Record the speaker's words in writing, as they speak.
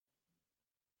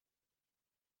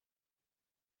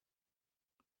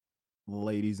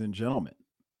ladies and gentlemen.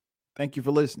 Thank you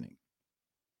for listening.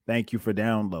 Thank you for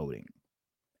downloading.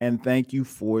 And thank you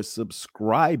for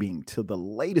subscribing to the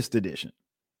latest edition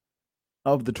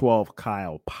of the 12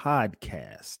 Kyle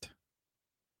podcast.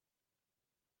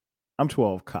 I'm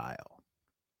 12 Kyle.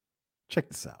 Check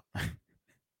this out.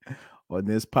 On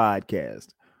this podcast,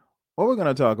 what we're going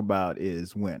to talk about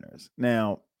is winners.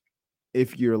 Now,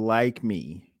 if you're like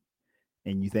me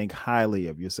and you think highly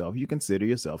of yourself, you consider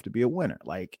yourself to be a winner.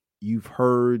 Like you've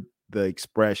heard the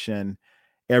expression,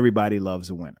 everybody loves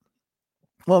a winner.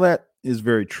 Well, that is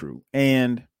very true.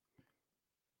 And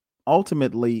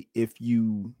ultimately, if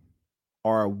you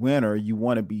are a winner, you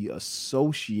want to be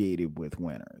associated with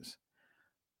winners.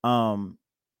 And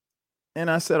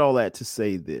I said all that to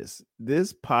say this.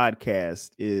 This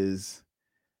podcast is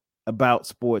about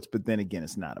sports, but then again,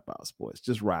 it's not about sports.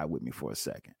 Just ride with me for a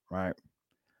second, right?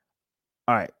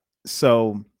 All right.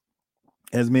 So,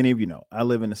 as many of you know, I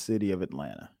live in the city of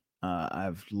Atlanta.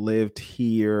 I've lived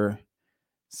here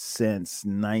since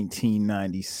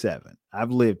 1997.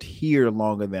 I've lived here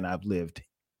longer than I've lived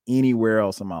anywhere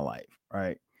else in my life,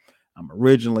 right? I'm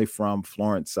originally from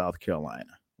Florence, South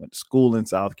Carolina. Went to school in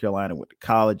South Carolina, went to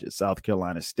college at South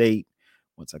Carolina State.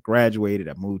 Once I graduated,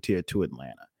 I moved here to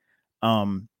Atlanta.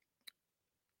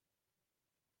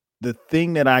 The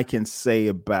thing that I can say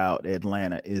about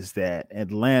Atlanta is that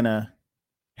Atlanta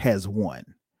has won.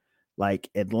 Like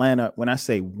Atlanta, when I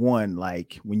say won,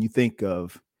 like when you think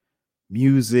of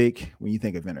music, when you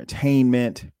think of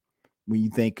entertainment, when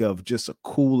you think of just a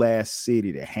cool ass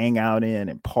city to hang out in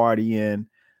and party in,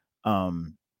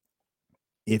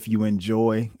 if you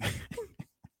enjoy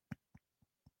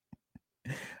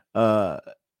the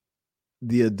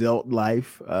adult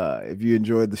life, if you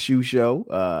enjoyed the shoe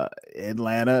show,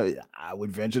 Atlanta, I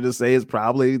would venture to say, is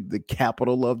probably the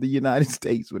capital of the United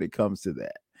States when it comes to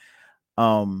that.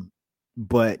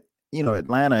 But you know,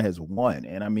 Atlanta has won,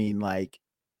 and I mean, like,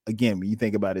 again, when you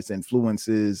think about its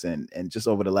influences and just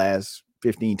over the last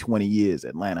 15, 20 years,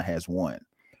 Atlanta has won.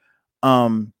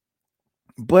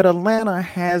 But Atlanta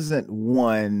hasn't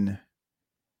won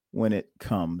when it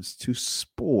comes to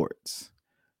sports.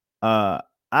 I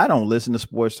don't listen to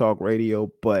sports talk radio,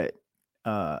 but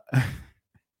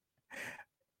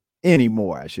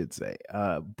anymore, I should say.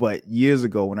 But years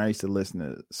ago, when I used to listen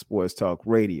to sports talk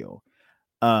radio,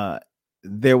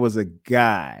 there was a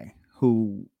guy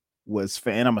who was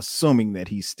fan. I'm assuming that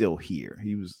he's still here.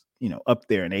 He was, up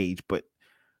there in age, but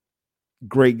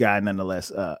great guy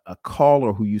nonetheless. A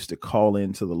caller who used to call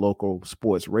into the local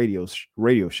sports radio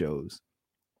shows,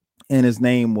 and his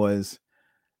name was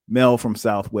Mel from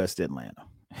Southwest Atlanta.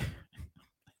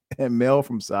 And Mel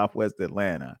from Southwest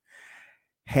Atlanta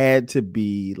had to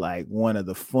be like one of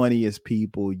the funniest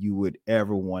people you would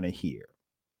ever want to hear.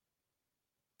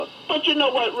 But you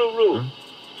know what, Ruru?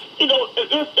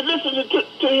 Listening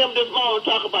to him this morning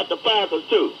talk about the Falcons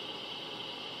too.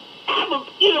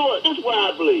 You know what? This is what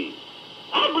I believe.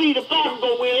 I believe the Falcons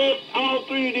gonna win all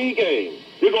three of these games.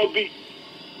 They're gonna beat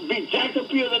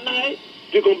Jacksonville tonight.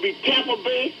 They're gonna beat Tampa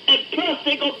Bay, and plus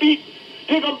they're gonna beat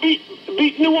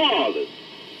New Orleans.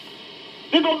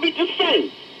 They're gonna beat the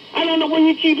Saints. I don't know when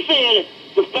you keep saying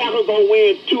the Falcons gonna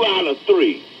win 2 out of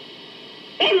 3.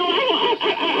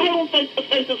 I don't think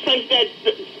the Saints that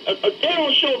they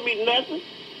don't show me nothing.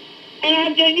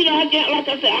 And like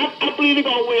I said, I believe they're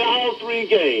gonna win all 3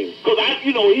 games. Cause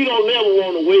he don't never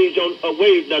want to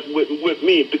wage nothing with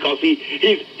me because he's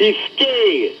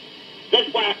scared.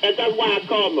 That's why I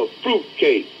call him a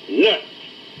fruitcake. Nuts.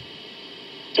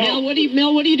 Mel,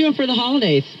 what are you doing for the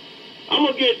holidays? I'm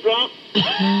gonna get drunk.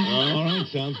 All right,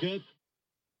 sounds good.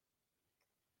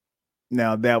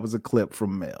 Now that was a clip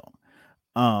from Mel.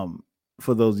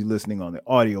 For those of you listening on the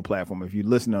audio platform, if you're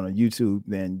listening on YouTube,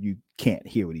 then you can't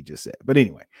hear what he just said. But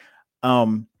anyway,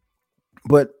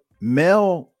 but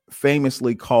Mel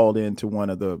famously called into one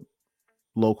of the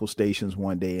local stations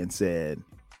one day and said,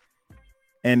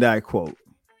 and I quote,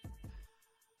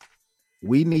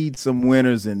 "We need some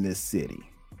winners in this city,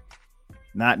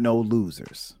 not no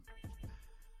losers."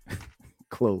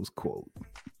 Close quote.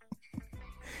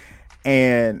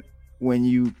 And when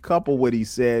you couple what he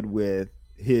said with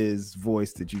his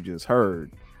voice that you just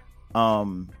heard,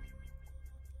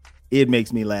 it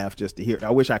makes me laugh just to hear it.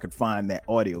 I wish I could find that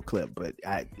audio clip, but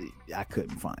I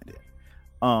couldn't find it.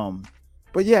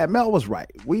 But yeah, Mel was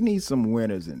right. We need some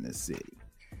winners in this city.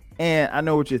 And I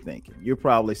know what you're thinking. You're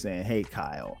probably saying, hey,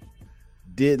 Kyle,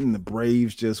 didn't the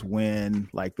Braves just win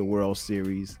like the World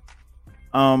Series?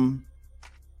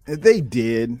 They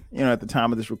did. At the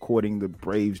time of this recording, the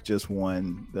Braves just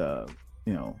won the,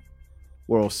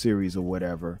 World Series or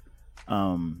whatever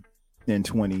in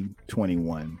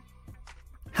 2021.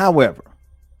 However,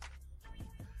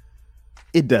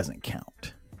 it doesn't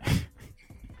count.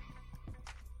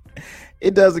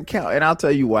 It doesn't count. And I'll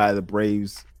tell you why the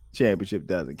Braves championship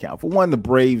doesn't count. For one, the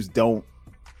Braves don't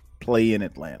play in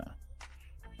Atlanta.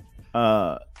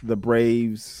 The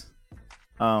Braves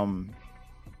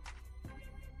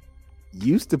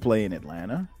used to play in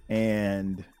Atlanta,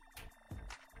 and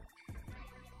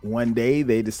one day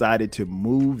they decided to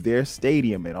move their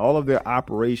stadium and all of their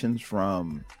operations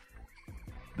from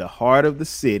the heart of the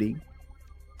city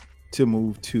to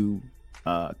move to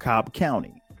Cobb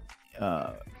County,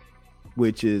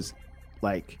 which is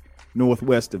like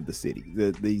northwest of the city.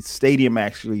 The stadium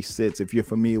actually sits, if you're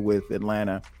familiar with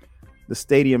Atlanta, the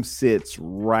stadium sits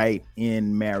right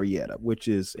in Marietta, which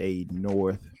is a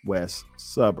northwest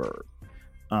suburb.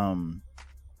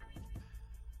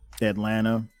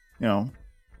 Atlanta,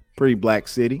 pretty black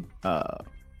city.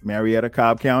 Marietta,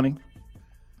 Cobb County,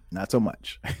 not so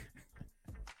much.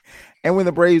 And when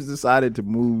the Braves decided to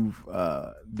move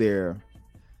their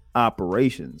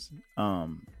operations,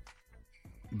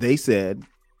 they said,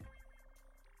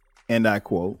 and I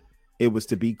quote, it was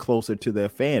to be closer to their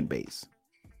fan base,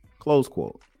 close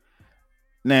quote.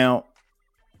 Now,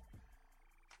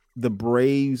 the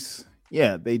Braves,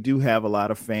 they do have a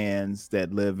lot of fans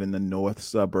that live in the north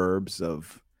suburbs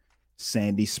of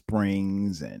Sandy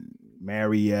Springs and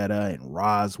Marietta and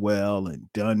Roswell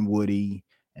and Dunwoody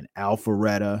and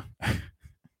Alpharetta.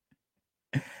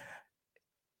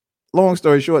 Long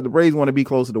story short, the Braves want to be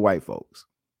closer to white folks.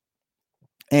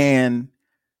 And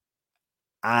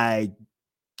I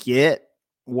get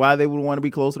why they would want to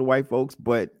be closer to white folks,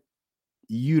 but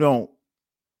you don't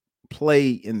play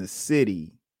in the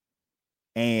city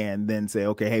and then say,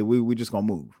 okay, hey, we're just going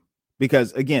to move.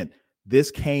 Because again,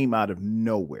 this came out of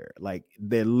nowhere. Like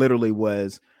there literally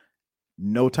was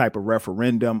no type of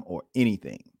referendum or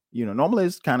anything. Normally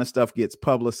this kind of stuff gets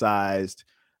publicized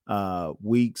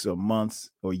weeks or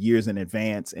months or years in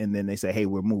advance. And then they say, hey,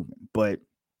 we're moving. But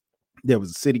there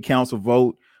was a city council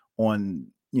vote on,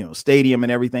 stadium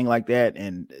and everything like that.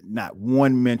 And not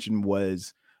one mention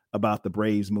was about the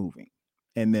Braves moving.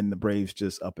 And then the Braves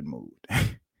just up and moved.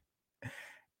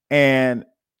 And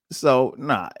so,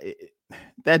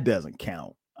 that doesn't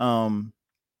count.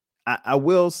 I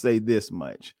will say this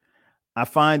much. I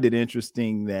find it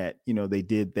interesting that, they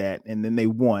did that and then they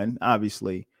won,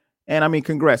 obviously. And I mean,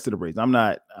 congrats to the Braves. I'm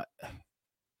not,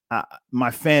 my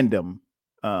fandom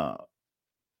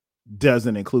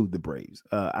doesn't include the Braves.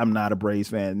 I'm not a Braves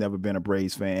fan, never been a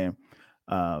Braves fan.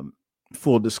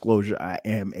 Full disclosure, I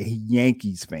am a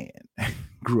Yankees fan.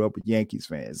 Grew up a Yankees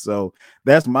fan. So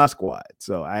that's my squad.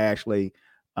 So I actually,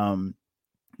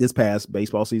 this past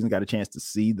baseball season, got a chance to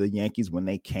see the Yankees when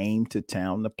they came to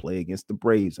town to play against the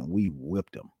Braves, and we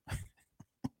whipped them.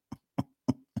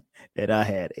 And I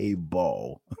had a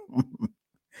ball.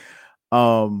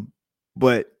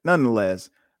 But nonetheless,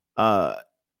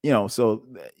 so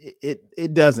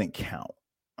it doesn't count.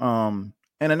 And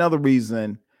another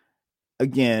reason,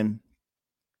 again,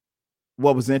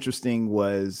 what was interesting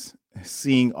was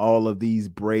seeing all of these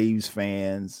Braves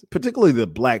fans, particularly the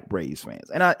black Braves fans.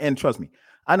 And trust me,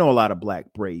 I know a lot of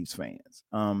black Braves fans.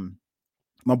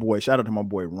 My boy, shout out to my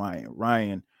boy,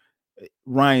 Ryan.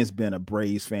 Ryan's been a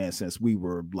Braves fan since we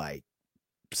were like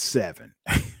 7.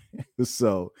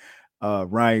 So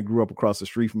Ryan grew up across the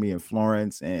street from me in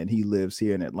Florence, and he lives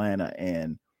here in Atlanta.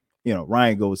 And,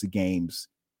 Ryan goes to games.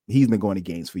 He's been going to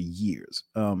games for years.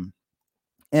 And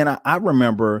I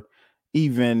remember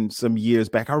even some years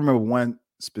back, I remember one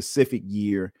specific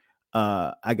year,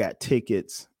 I got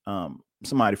tickets.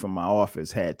 Somebody from my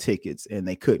office had tickets and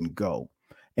they couldn't go.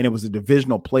 And it was a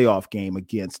divisional playoff game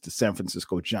against the San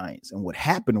Francisco Giants. And what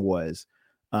happened was,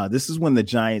 this is when the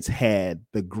Giants had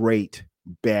the great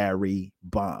Barry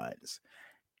Bonds.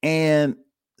 And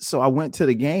so I went to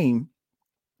the game,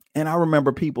 and I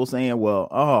remember people saying,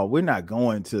 well, we're not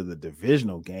going to the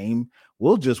divisional game.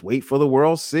 We'll just wait for the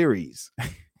World Series.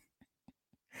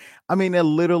 I mean, there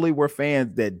literally were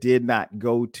fans that did not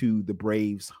go to the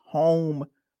Braves home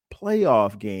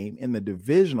playoff game in the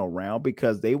divisional round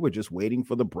because they were just waiting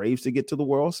for the Braves to get to the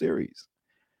World Series.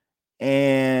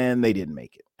 And they didn't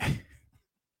make it.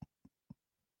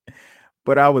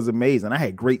 But I was amazed. And I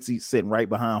had great seats sitting right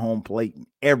behind home plate and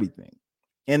everything.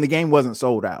 And the game wasn't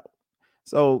sold out.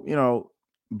 So,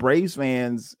 Braves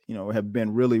fans, have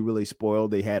been really, really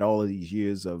spoiled. They had all of these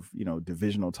years of,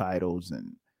 divisional titles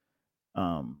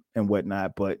and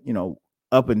whatnot. But,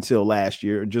 up until last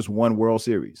year, just one World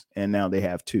Series. And now they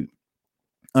have 2,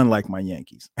 unlike my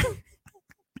Yankees.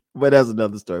 But that's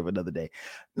another story for another day.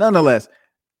 Nonetheless,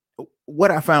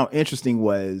 what I found interesting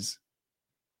was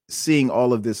seeing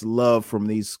all of this love from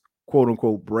these quote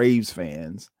unquote Braves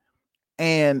fans.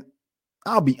 And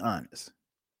I'll be honest.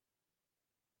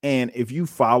 And if you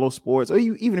follow sports, or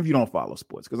even if you don't follow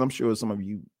sports, because I'm sure some of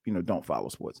you, don't follow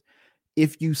sports.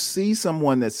 If you see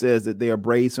someone that says that they're a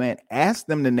Braves fan, ask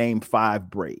them to name 5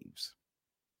 Braves.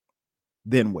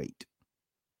 Then wait.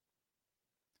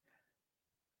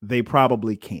 They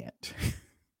probably can't.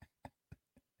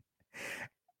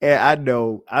 And I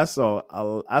know I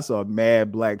saw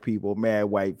mad black people, mad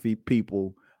white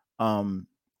people,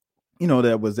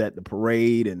 that was at the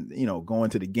parade and,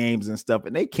 going to the games and stuff.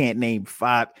 And they can't name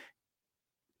five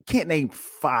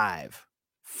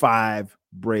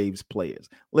Braves players.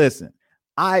 Listen,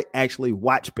 I actually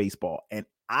watch baseball and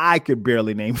I could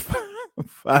barely name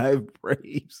 5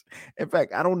 Braves. In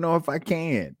fact, I don't know if I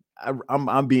can.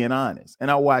 I'm being honest. And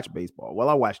I watch baseball. Well,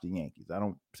 I watch the Yankees. I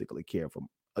don't particularly care for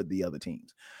the other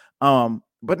teams. But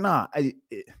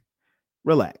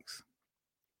relax.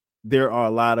 There are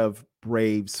a lot of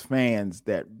Braves fans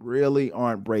that really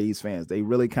aren't Braves fans. They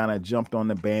really kind of jumped on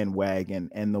the bandwagon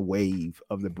and the wave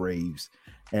of the Braves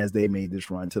as they made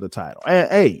this run to the title. And,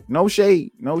 hey, no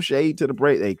shade to the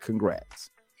Braves. Hey,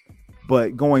 congrats.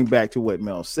 But going back to what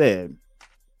Mel said,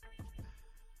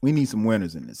 we need some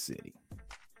winners in this city.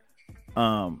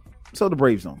 So the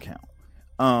Braves don't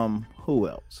count. Who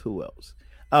else?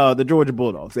 The Georgia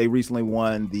Bulldogs. They recently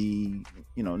won the,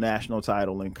 national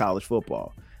title in college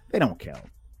football. They don't count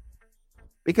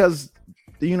because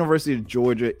the University of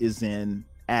Georgia is in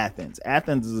Athens.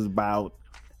 Athens is about,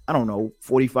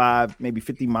 45, maybe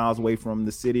 50 miles away from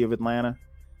the city of Atlanta.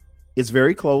 It's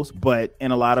very close, but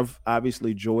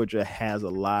obviously Georgia has a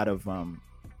lot of,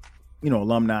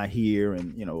 alumni here,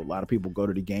 and, a lot of people go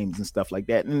to the games and stuff like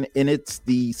that. And it's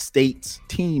the state's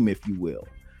team, if you will.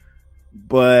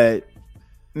 But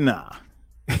nah,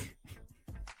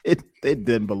 it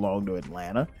didn't belong to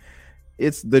Atlanta.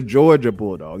 It's the Georgia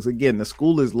Bulldogs. Again, the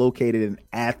school is located in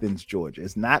Athens, Georgia.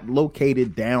 It's not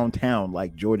located downtown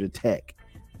like Georgia Tech.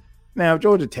 Now, if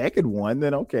Georgia Tech had won,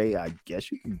 then okay, I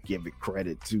guess you can give it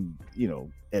credit to,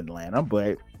 Atlanta.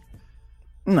 But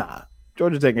nah,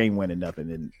 Georgia Tech ain't winning nothing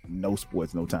in no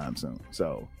sports no time soon.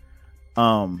 So,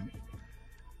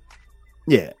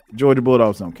 yeah, Georgia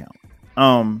Bulldogs don't count.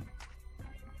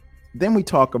 Then we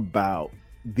talk about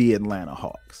the Atlanta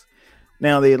Hawks.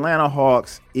 Now, the Atlanta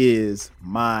Hawks is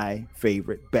my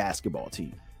favorite basketball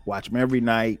team. Watch them every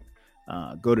night.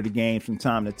 Go to the games from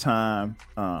time to time.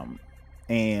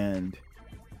 And,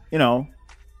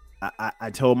 I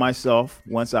told myself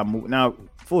once I moved. Now,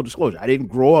 full disclosure, I didn't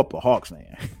grow up a Hawks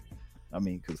fan. I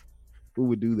mean, because who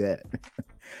would do that?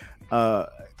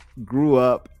 Grew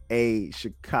up a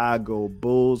Chicago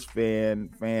Bulls fan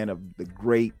of the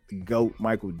great GOAT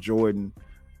Michael Jordan.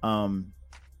 And,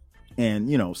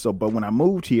 but when I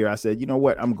moved here, I said, you know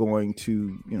what, I'm going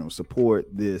to, support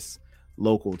this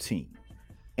local team.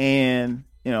 And,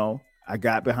 I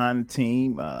got behind the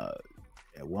team.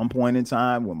 At one point in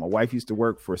time when my wife used to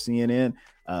work for CNN,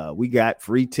 we got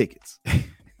free tickets.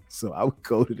 So I would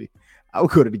go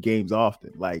to the games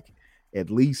often, like at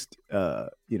least, 10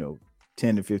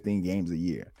 to 15 games a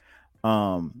year.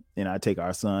 And I take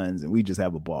our sons and we just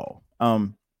have a ball.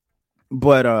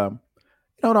 But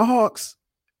the Hawks,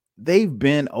 they've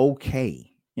been okay.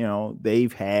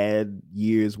 They've had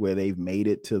years where they've made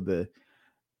it to the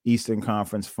Eastern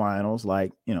Conference Finals,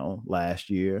 like,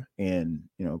 last year and,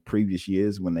 previous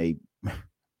years when they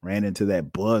ran into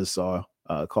that buzzsaw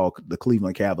called the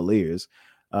Cleveland Cavaliers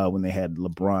when they had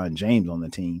LeBron James on the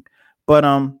team. But,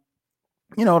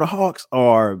 the Hawks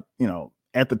are,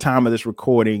 at the time of this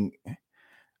recording,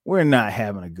 we're not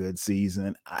having a good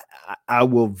season. I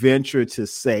will venture to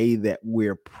say that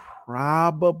we're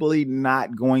probably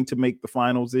not going to make the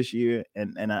finals this year.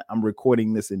 And I'm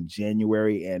recording this in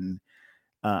January, and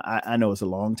I know it's a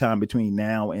long time between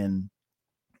now and,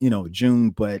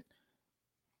 June, but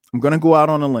I'm going to go out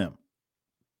on a limb.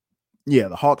 Yeah,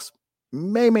 the Hawks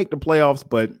may make the playoffs,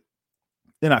 but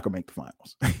they're not going to make the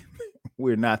finals.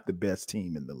 We're not the best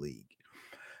team in the league.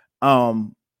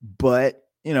 But,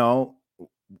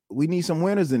 we need some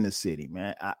winners in the city,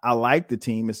 man. I like the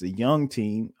team. It's a young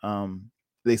team.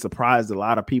 They surprised a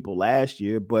lot of people last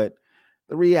year, but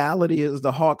the reality is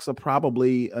the Hawks are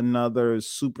probably another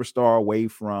superstar away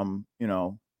from,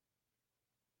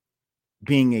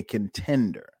 being a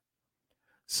contender.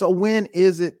 So when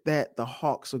is it that the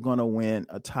Hawks are going to win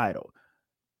a title?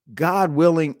 God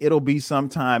willing, it'll be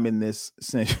sometime in this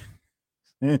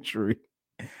century.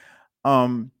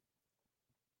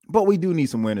 But we do need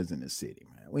some winners in this city,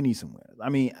 man. We need some winners. I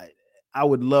mean, I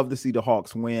would love to see the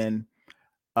Hawks win.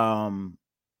 The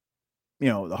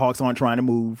Hawks aren't trying to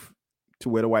move to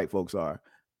where the white folks are.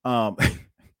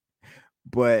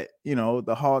 But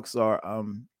the Hawks are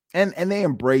and they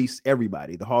embrace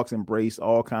everybody. The Hawks embrace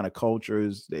all kind of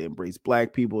cultures. They embrace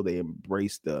black people. They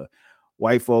embrace the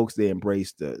white folks. They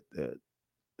embrace the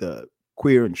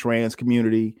queer and trans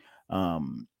community.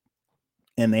 And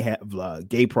they have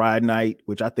Gay Pride Night,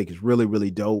 which I think is really,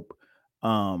 really dope.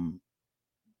 So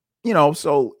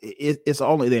it's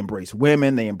only they embrace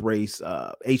women. They embrace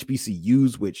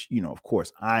HBCUs, which, of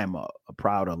course, I am a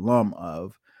proud alum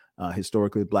of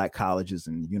historically black colleges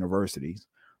and universities.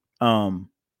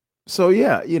 So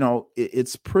yeah,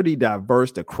 it's pretty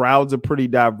diverse. The crowds are pretty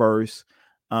diverse.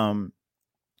 And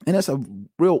it's a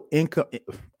real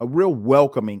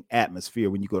welcoming atmosphere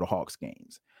when you go to Hawks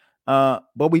games.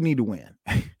 But we need to win.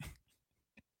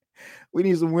 We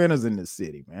need some winners in this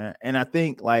city, man. And I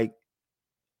think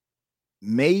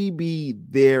maybe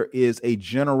there is a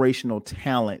generational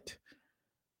talent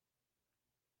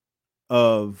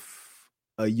of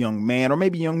a young man or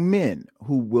maybe young men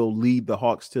who will lead the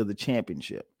Hawks to the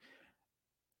championship.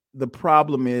 The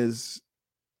problem is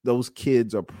those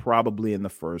kids are probably in the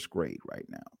first grade right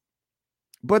now.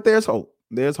 But there's hope.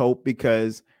 There's hope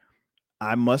because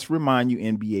I must remind you,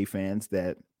 NBA fans,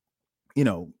 that,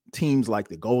 teams like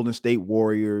the Golden State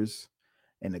Warriors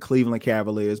and the Cleveland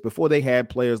Cavaliers, before they had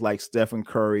players like Stephen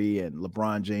Curry and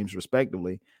LeBron James,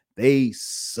 respectively, they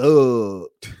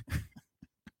sucked.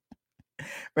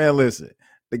 Man, listen,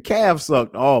 the Cavs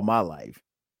sucked all my life.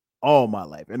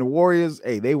 And the Warriors,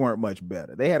 hey, they weren't much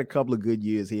better. They had a couple of good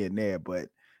years here and there, but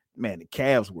man, the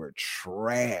Cavs were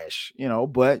trash,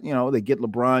 but they get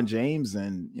LeBron James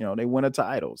and, they win a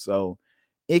title. So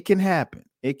it can happen.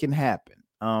 It can happen.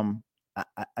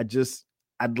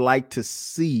 I'd like to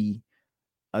see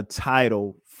a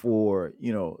title for,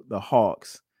 the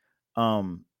Hawks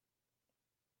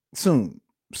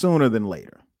sooner than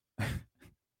later.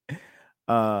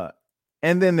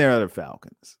 And then there are the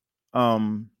Falcons.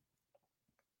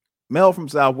 Mel from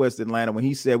Southwest Atlanta, when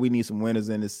he said we need some winners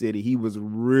in the city, he was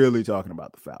really talking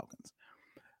about the Falcons.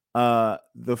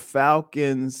 The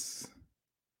Falcons,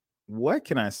 what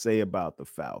can I say about the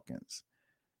Falcons?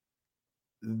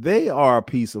 They are a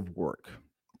piece of work,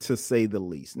 to say the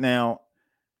least. Now,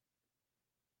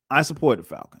 I support the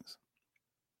Falcons.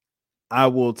 I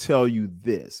will tell you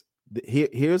this.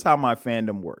 Here's how my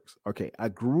fandom works. Okay, I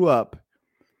grew up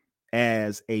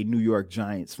as a New York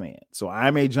Giants fan. So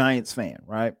I'm a Giants fan,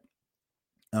 right?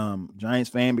 Giants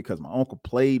fan because my uncle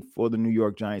played for the New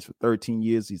York Giants for 13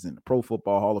 years. He's in the Pro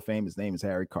Football Hall of Fame. His name is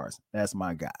Harry Carson. That's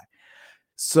my guy.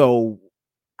 So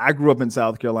I grew up in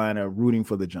South Carolina rooting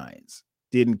for the Giants.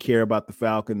 Didn't care about the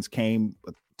Falcons. Came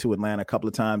to Atlanta a couple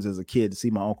of times as a kid to see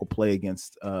my uncle play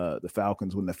against the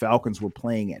Falcons when the Falcons were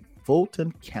playing at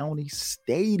Fulton County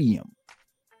Stadium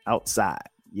outside.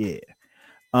 Yeah.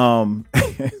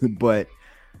 But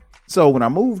so when I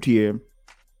moved here,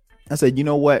 I said, you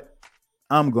know what?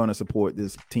 I'm going to support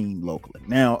this team locally.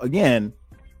 Now, again,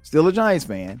 still a Giants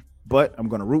fan, but I'm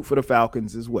going to root for the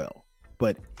Falcons as well.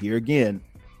 But here again,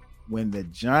 when the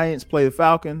Giants play the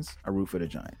Falcons, I root for the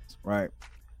Giants, right?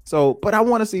 So, but I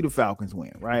want to see the Falcons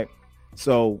win, right?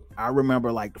 So I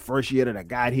remember the first year that I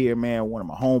got here, man, one of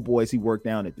my homeboys, he worked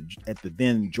down at the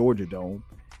then Georgia Dome,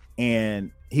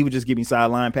 and he would just give me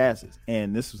sideline passes.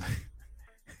 And this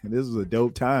was a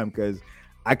dope time because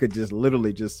I could just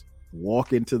literally just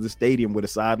walk into the stadium with a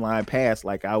sideline pass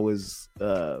like I was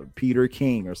Peter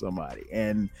King or somebody,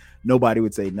 and nobody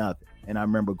would say nothing. And I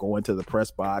remember going to the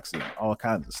press box and all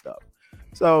kinds of stuff.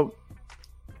 So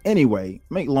anyway,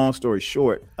 make long story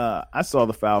short, I saw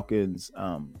the Falcons,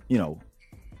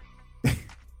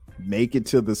 make it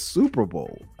to the Super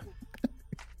Bowl.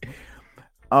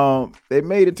 They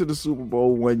made it to the Super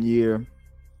Bowl one year,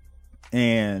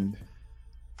 and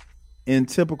in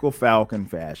typical Falcon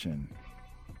fashion,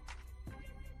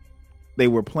 they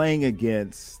were playing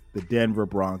against the Denver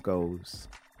Broncos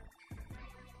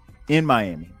in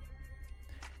Miami,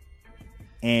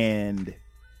 and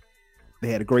they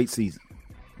had a great season,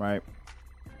 right?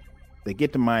 They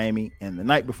get to Miami, and the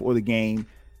night before the game,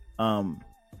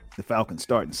 the Falcons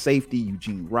starting safety,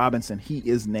 Eugene Robinson, he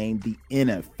is named the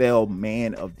NFL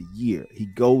Man of the Year. He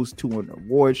goes to an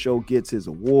award show, gets his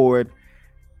award,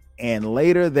 and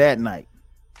later that night,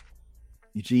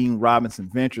 Eugene Robinson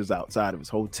ventures outside of his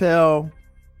hotel,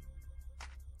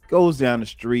 goes down the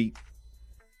street,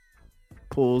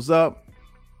 pulls up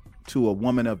to a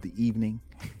woman of the evening,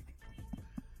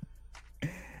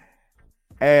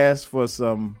 asks for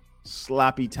some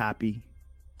sloppy toppy,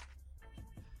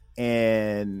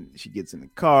 and she gets in the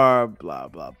car, blah,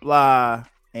 blah, blah,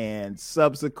 and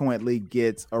subsequently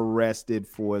gets arrested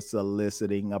for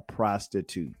soliciting a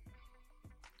prostitute.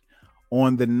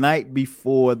 on the night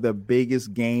before the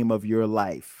biggest game of your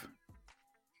life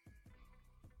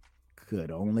could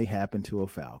only happen to a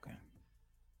Falcon.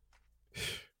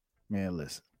 Man,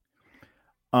 listen.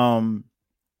 And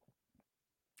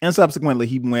subsequently,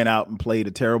 he went out and played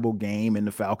a terrible game, and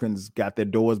the Falcons got their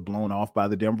doors blown off by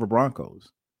the Denver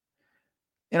Broncos.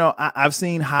 You know, I've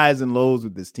seen highs and lows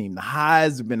with this team. The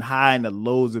highs have been high and the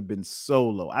lows have been so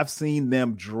low. I've seen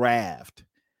them draft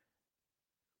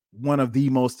one of the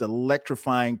most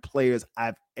electrifying players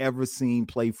I've ever seen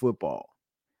play football.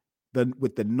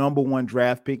 With the number one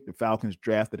draft pick, the Falcons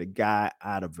drafted a guy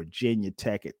out of Virginia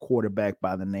Tech at quarterback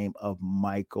by the name of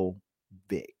Michael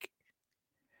Vick.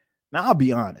 Now, I'll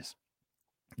be honest.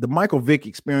 The Michael Vick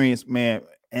experience, man,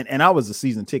 and I was a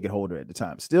season ticket holder at the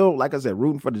time. Still, like I said,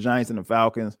 rooting for the Giants and the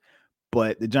Falcons,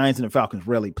 but the Giants and the Falcons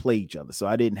rarely play each other, so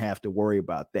I didn't have to worry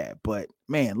about that. But,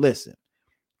 man, listen,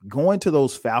 going to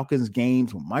those Falcons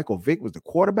games when Michael Vick was the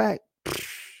quarterback,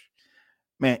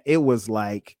 man, it was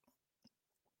like,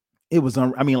 there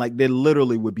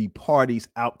literally would be parties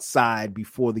outside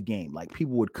before the game. Like,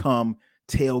 people would come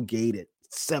tailgate at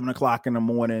 7 o'clock in the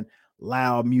morning,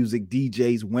 loud music,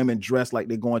 DJs, women dressed like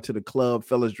they're going to the club,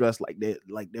 fellas dressed like they're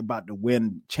about to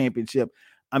win championship.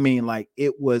 I mean, like,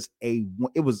 it was a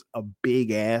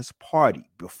big ass party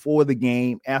before the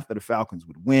game, after the Falcons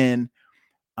would win.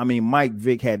 I mean, Mike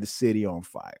Vick had the city on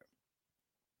fire.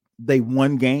 They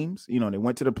won games, they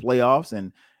went to the playoffs,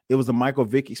 and it was a Michael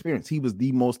Vick experience. He was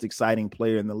the most exciting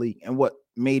player in the league. And what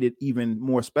made it even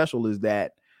more special is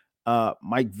that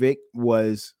Mike Vick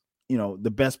was,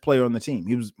 the best player on the team.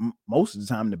 He was most of the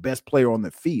time the best player on the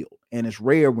field. And it's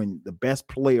rare when the best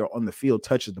player on the field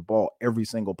touches the ball every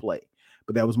single play.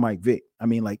 But that was Mike Vick. I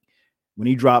mean, like, when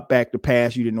he dropped back the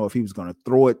pass, you didn't know if he was going to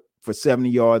throw it for 70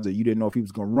 yards or you didn't know if he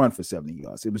was going to run for 70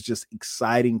 yards. It was just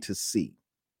exciting to see.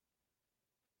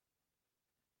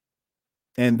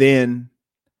 And then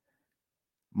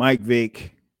Mike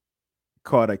Vick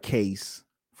caught a case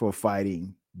for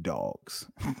fighting dogs.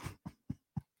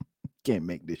 Can't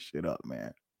make this shit up,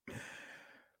 man.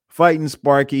 Fighting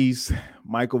Sparkies,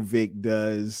 Michael Vick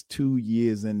does 2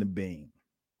 years in the Bean.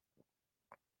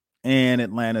 And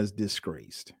Atlanta's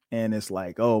disgraced. And it's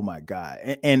like, oh my God.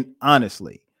 And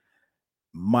honestly,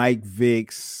 Mike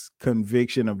Vick's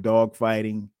conviction of dog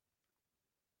fighting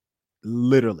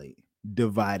literally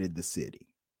divided the city,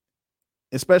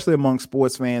 especially among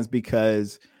sports fans,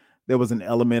 because there was an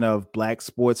element of black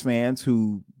sports fans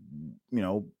who,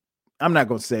 I'm not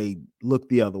going to say look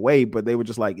the other way, but they were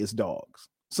just like, it's dogs.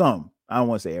 Some, I don't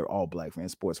want to say all black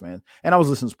fans, sports fans. And I was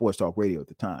listening to Sports Talk Radio at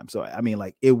the time. So, I mean,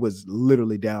 like, it was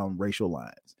literally down racial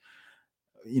lines.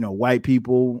 White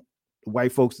people,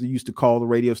 white folks that used to call the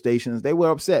radio stations, they were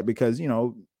upset because,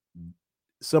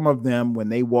 some of them, when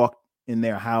they walked in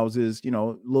their houses,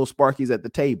 little Sparky's at the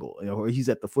table, or he's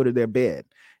at the foot of their bed,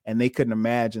 and they couldn't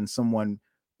imagine someone,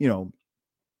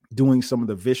 doing some of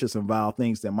the vicious and vile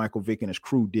things that Michael Vick and his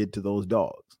crew did to those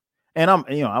dogs. And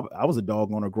I was a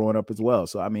dog owner growing up as well.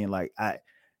 So, I mean, like,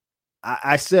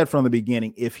 I said from the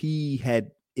beginning, if he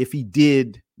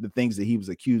did the things that he was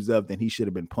accused of, then he should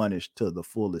have been punished to the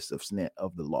fullest extent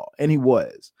of the law. And he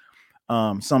was.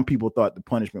 Some people thought the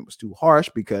punishment was too harsh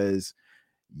because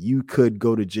you could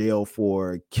go to jail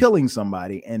for killing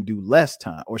somebody and do less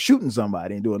time, or shooting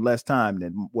somebody and doing less time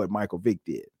than what Michael Vick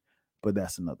did. But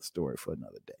that's another story for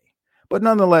another day. But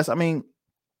nonetheless, I mean,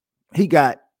 he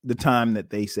got the time that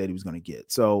they said he was going to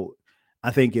get. So I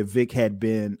think if Vick had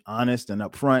been honest and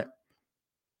upfront,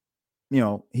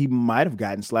 he might have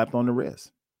gotten slapped on the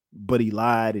wrist. But he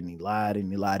lied and he lied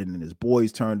and he lied, and then his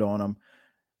boys turned on him.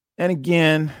 And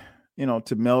again,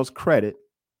 to Mel's credit,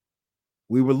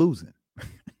 we were losing.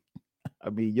 I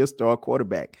mean, your star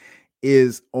quarterback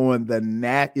is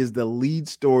the lead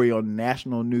story on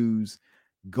national news,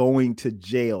 going to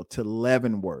jail, to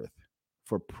Leavenworth,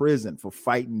 for prison for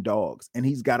fighting dogs. And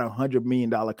he's got $100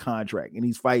 million contract, and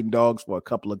he's fighting dogs for a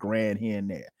couple of grand here and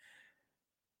there.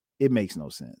 It makes no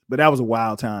sense. But that was a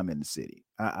wild time in the city.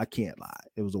 I can't lie.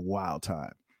 It was a wild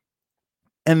time.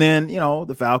 And then,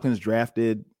 the Falcons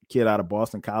drafted a kid out of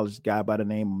Boston College, a guy by the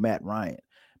name of Matt Ryan.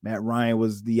 Matt Ryan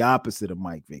was the opposite of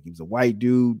Mike Vick. He was a white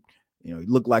dude. He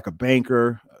looked like a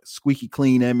banker, a squeaky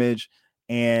clean image.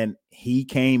 And he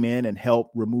came in and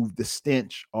helped remove the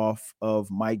stench off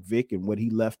of Mike Vick and what he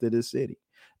left of the city.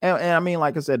 And I mean,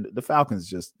 like I said, the Falcons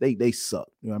just, they suck.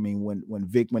 I mean, when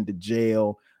Vick went to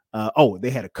jail, they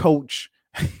had a coach.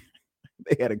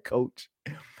 They had a coach,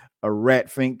 a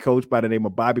rat fink coach by the name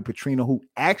of Bobby Petrino, who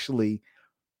actually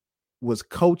was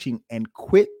coaching and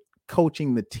quit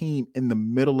coaching the team in the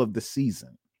middle of the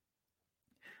season.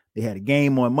 They had a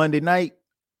game on Monday night.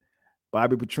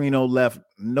 Bobby Petrino left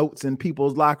notes in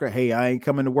people's locker. Hey, I ain't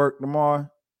coming to work tomorrow.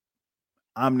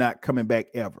 I'm not coming back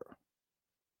ever.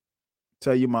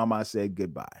 Tell your mama I said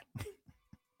goodbye.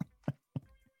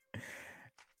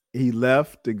 He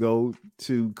left to go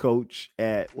to coach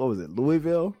at, what was it,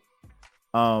 Louisville?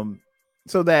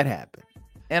 So that happened.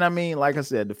 And I mean, like I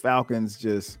said, the Falcons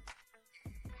just,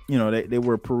 they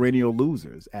were perennial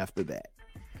losers after that.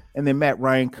 And then Matt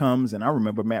Ryan comes, and I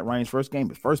remember Matt Ryan's first game.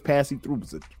 His first pass he threw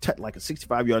was like a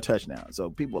 65-yard touchdown. So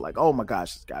people were like, oh my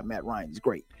gosh, this guy, Matt Ryan, he's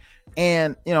great.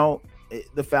 And,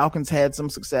 the Falcons had some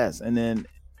success. And then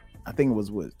I think it was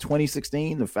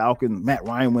 2016, Matt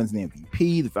Ryan wins the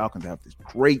MVP. The Falcons have this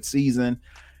great season,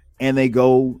 and they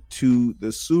go to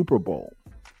the Super Bowl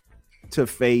to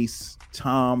face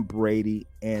Tom Brady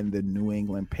and the New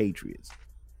England Patriots.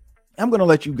 I'm going to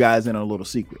let you guys in on a little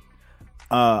secret.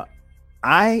 The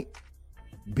night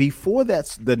before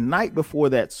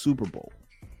that Super Bowl,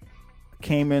 I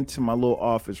came into my little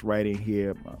office right in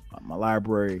here, my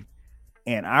library,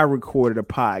 and I recorded a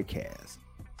podcast.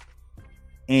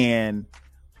 And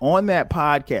on that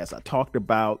podcast, I talked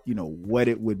about, what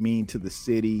it would mean to the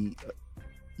city,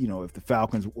 if the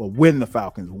Falcons, or when the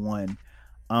Falcons won.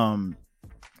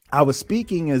 I was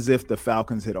speaking as if the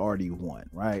Falcons had already won,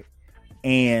 right?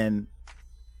 And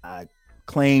I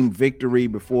claimed victory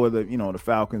before the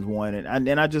Falcons won.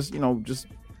 And I just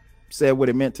said what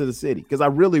it meant to the city, because I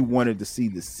really wanted to see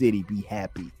the city be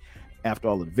happy after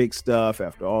all of the Vic stuff,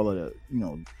 after all of the,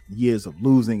 years of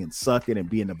losing and sucking and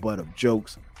being the butt of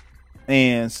jokes.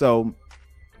 And so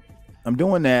I'm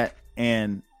doing that,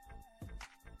 and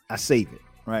I save it,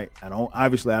 right? I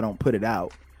don't put it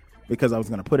out, because I was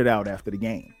going to put it out after the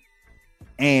game.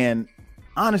 And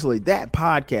honestly, that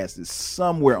podcast is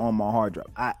somewhere on my hard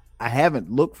drive. I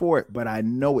haven't looked for it, but I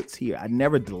know it's here. I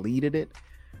never deleted it,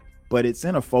 but it's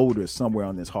in a folder somewhere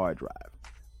on this hard drive.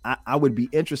 I would be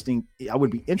interested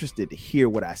to hear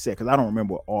what I said, because I don't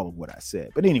remember all of what I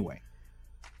said. But anyway,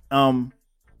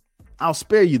 I'll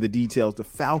spare you the details. The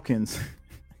Falcons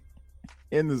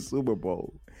in the Super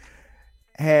Bowl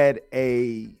had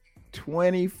a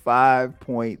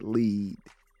 25-point lead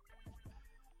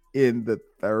in the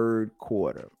third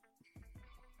quarter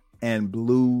and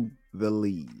blew the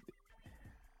lead.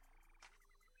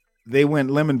 They went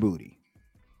lemon booty.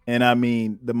 And I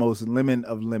mean the most lemon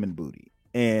of lemon booty.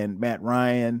 And Matt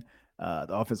Ryan, the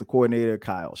offensive coordinator,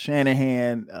 Kyle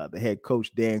Shanahan, the head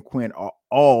coach, Dan Quinn, are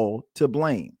all to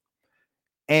blame.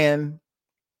 And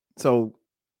so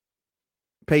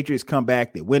Patriots come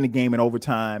back, they win the game in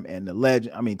overtime, and the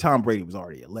legend, I mean, Tom Brady was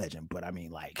already a legend, but I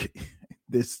mean, like,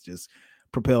 this just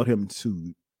propelled him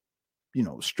to,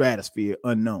 stratosphere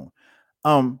unknown.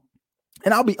 And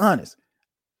I'll be honest,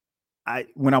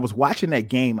 when I was watching that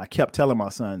game, I kept telling my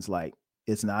sons, like,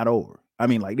 it's not over. I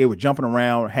mean, like, they were jumping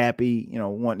around, happy,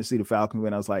 wanting to see the Falcons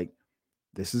win. I was like,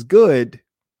 this is good,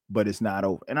 but it's not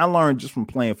over. And I learned just from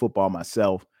playing football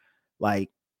myself, like,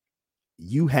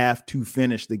 you have to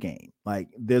finish the game. Like,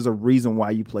 there's a reason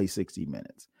why you play 60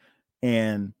 minutes.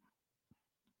 And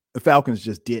the Falcons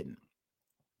just didn't.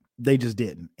 They just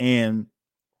didn't. And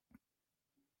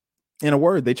in a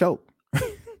word, they choked.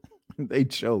 They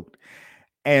choked.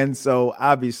 And so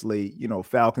obviously,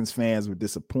 Falcons fans were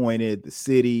disappointed. The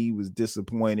city was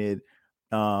disappointed.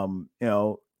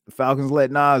 The Falcons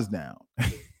let Nas down.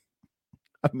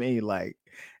 I mean, like,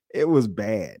 it was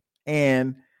bad.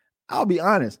 And I'll be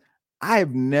honest, I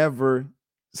have never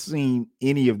seen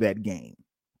any of that game.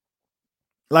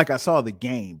 Like, I saw the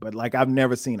game, but like, I've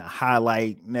never seen a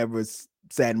highlight, never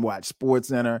sat and watched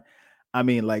SportsCenter. I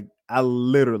mean, like,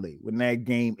 when that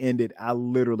game ended, I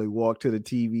literally walked to the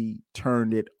TV,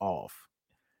 turned it off,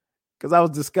 because I was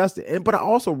disgusted. But I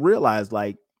also realized,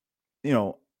 like,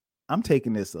 I'm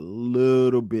taking this a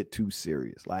little bit too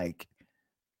serious. Like,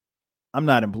 I'm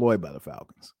not employed by the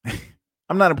Falcons.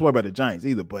 I'm not employed by the Giants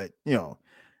either, but,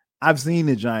 I've seen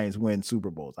the Giants win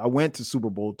Super Bowls. I went to Super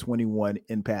Bowl 21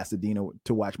 in Pasadena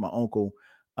to watch my uncle,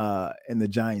 and the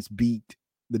Giants beat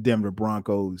the Denver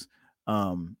Broncos.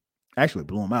 Actually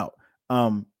blew them out.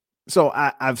 So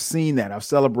I've seen that. I've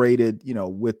celebrated,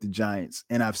 with the Giants,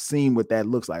 and I've seen what that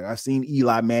looks like. I've seen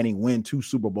Eli Manning win 2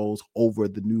 Super Bowls over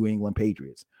the New England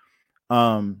Patriots.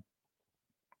 But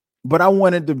I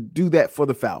wanted to do that for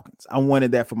the Falcons. I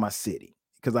wanted that for my city,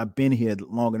 because I've been here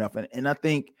long enough. And I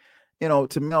think,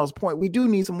 to Mel's point, we do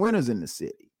need some winners in the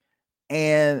city.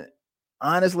 And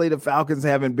honestly, the Falcons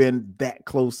haven't been that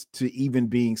close to even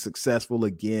being successful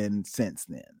again since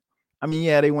then. I mean,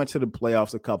 yeah, they went to the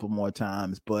playoffs a couple more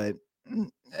times, but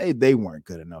they weren't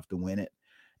good enough to win it.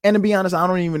 And to be honest, I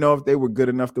don't even know if they were good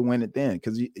enough to win it then,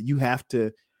 because you have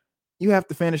to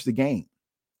finish the game.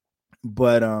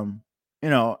 But you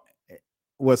know,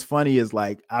 what's funny is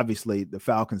like, obviously the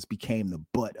Falcons became the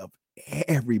butt of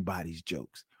everybody's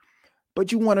jokes.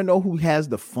 But you want to know who has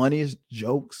the funniest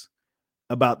jokes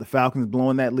about the Falcons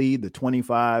blowing that lead, the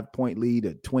 25-point lead,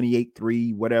 the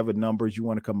 28-3, whatever numbers you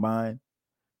want to combine?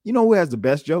 You know who has the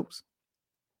best jokes?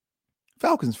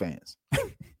 Falcons fans.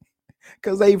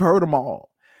 Because they've heard them all.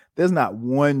 There's not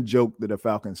one joke that a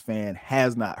Falcons fan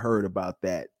has not heard about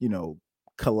that,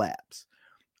 collapse.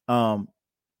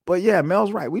 But yeah,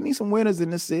 Mel's right. We need some winners in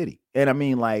this city. And I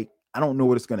mean, like, I don't know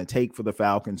what it's going to take for the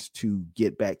Falcons to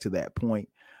get back to that point.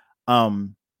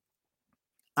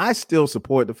 I still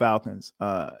support the Falcons,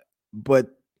 but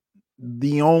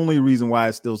the only reason why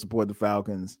I still support the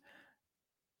Falcons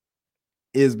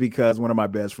is because one of my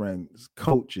best friends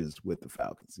coaches with the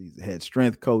Falcons. He's the head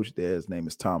strength coach there. His name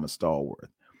is Thomas Stallworth.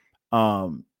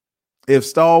 If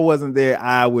Stall wasn't there,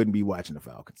 I wouldn't be watching the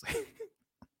Falcons.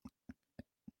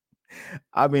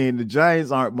 I mean, the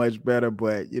Giants aren't much better,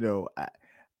 but,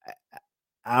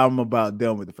 I'm about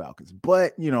done with the Falcons.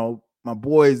 But, my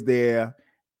boy's there,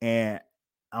 and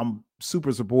I'm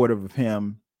super supportive of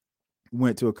him.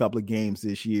 Went to a couple of games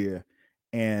this year,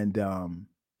 and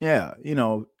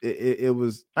it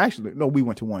was actually, no, we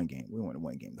went to one game.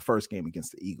 The first game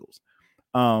against the Eagles.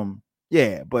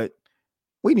 But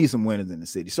we need some winners in the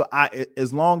city. So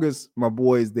as long as my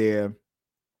boy's there,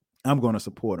 I'm going to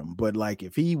support him. But like,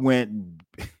 if he went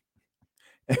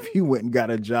and got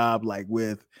a job like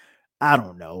with, I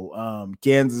don't know,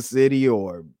 Kansas City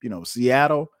or,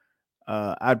 Seattle,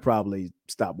 I'd probably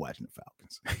stop watching the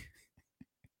Falcons.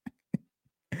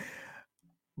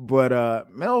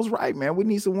 But Mel's right, man. We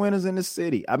need some winners in the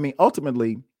city. I mean,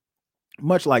 ultimately,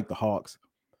 much like the Hawks,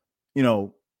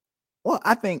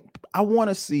 I think I want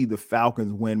to see the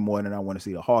Falcons win more than I want to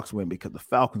see the Hawks win, because the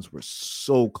Falcons were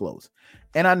so close.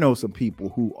 And I know some people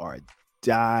who are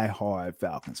diehard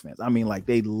Falcons fans. I mean, like,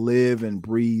 they live and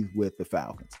breathe with the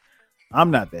Falcons. I'm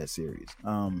not that serious,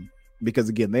 because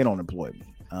again, they don't employ me.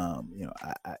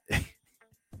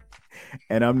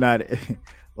 And I'm not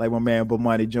like my man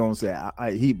Bomani Jones said.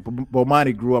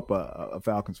 Bomani grew up a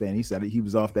Falcons fan. He said he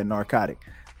was off that narcotic.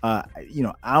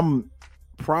 I'm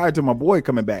prior to my boy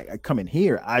coming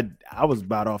here. I was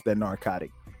about off that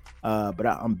narcotic, but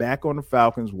I'm back on the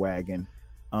Falcons wagon.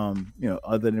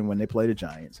 Other than when they play the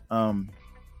Giants.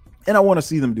 And I want to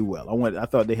see them do well. I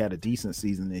thought they had a decent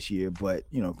season this year, but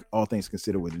all things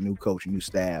considered, with a new coach, new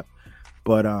staff.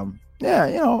 But I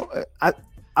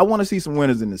want to see some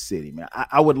winners in the city, man.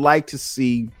 I would like to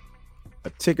see a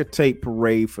ticker tape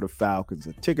parade for the Falcons,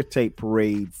 a ticker tape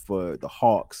parade for the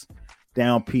Hawks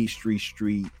down Peachtree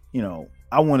Street.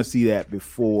 I want to see that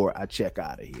before I check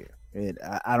out of here. And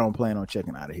I don't plan on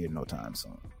checking out of here no time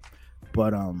soon.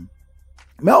 But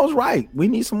Mel's right. We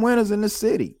need some winners in the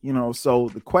city. So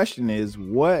the question is,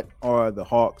 what are the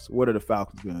Hawks, what are the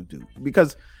Falcons going to do?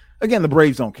 Because, again, the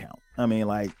Braves don't count. I mean,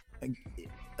 like,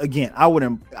 again, I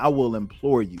will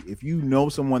implore you, if you know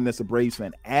someone that's a Braves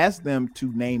fan, ask them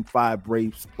to name 5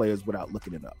 Braves players without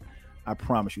looking it up. I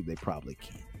promise you they probably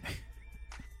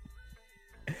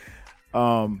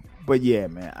can't. But yeah,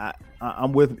 man,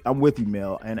 I'm with you,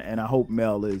 Mel, and I hope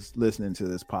Mel is listening to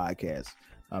this podcast.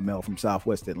 Mel from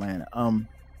Southwest Atlanta.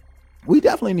 We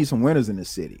definitely need some winners in the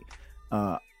city.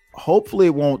 Hopefully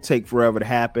it won't take forever to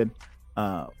happen.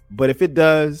 But if it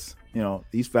does,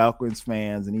 these Falcons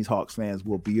fans and these Hawks fans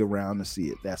will be around to see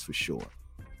it. That's for sure.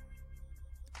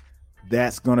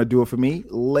 That's going to do it for me.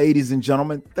 Ladies and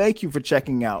gentlemen, thank you for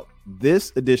checking out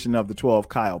this edition of the 12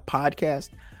 Kyle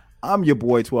podcast. I'm your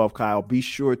boy, 12 Kyle. Be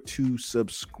sure to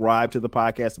subscribe to the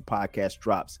podcast. The podcast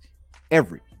drops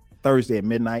every Thursday at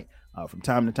midnight. From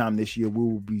time to time this year, we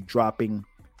will be dropping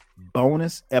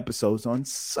bonus episodes on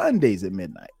Sundays at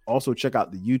midnight. Also, check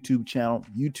out the YouTube channel,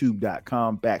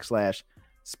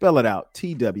 youtube.com/spell it out,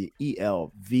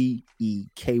 TWELVEKYLE.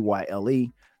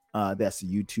 That's the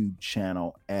YouTube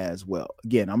channel as well.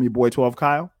 Again, I'm your boy, 12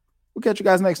 Kyle. We'll catch you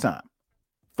guys next time.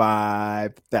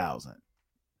 5,000.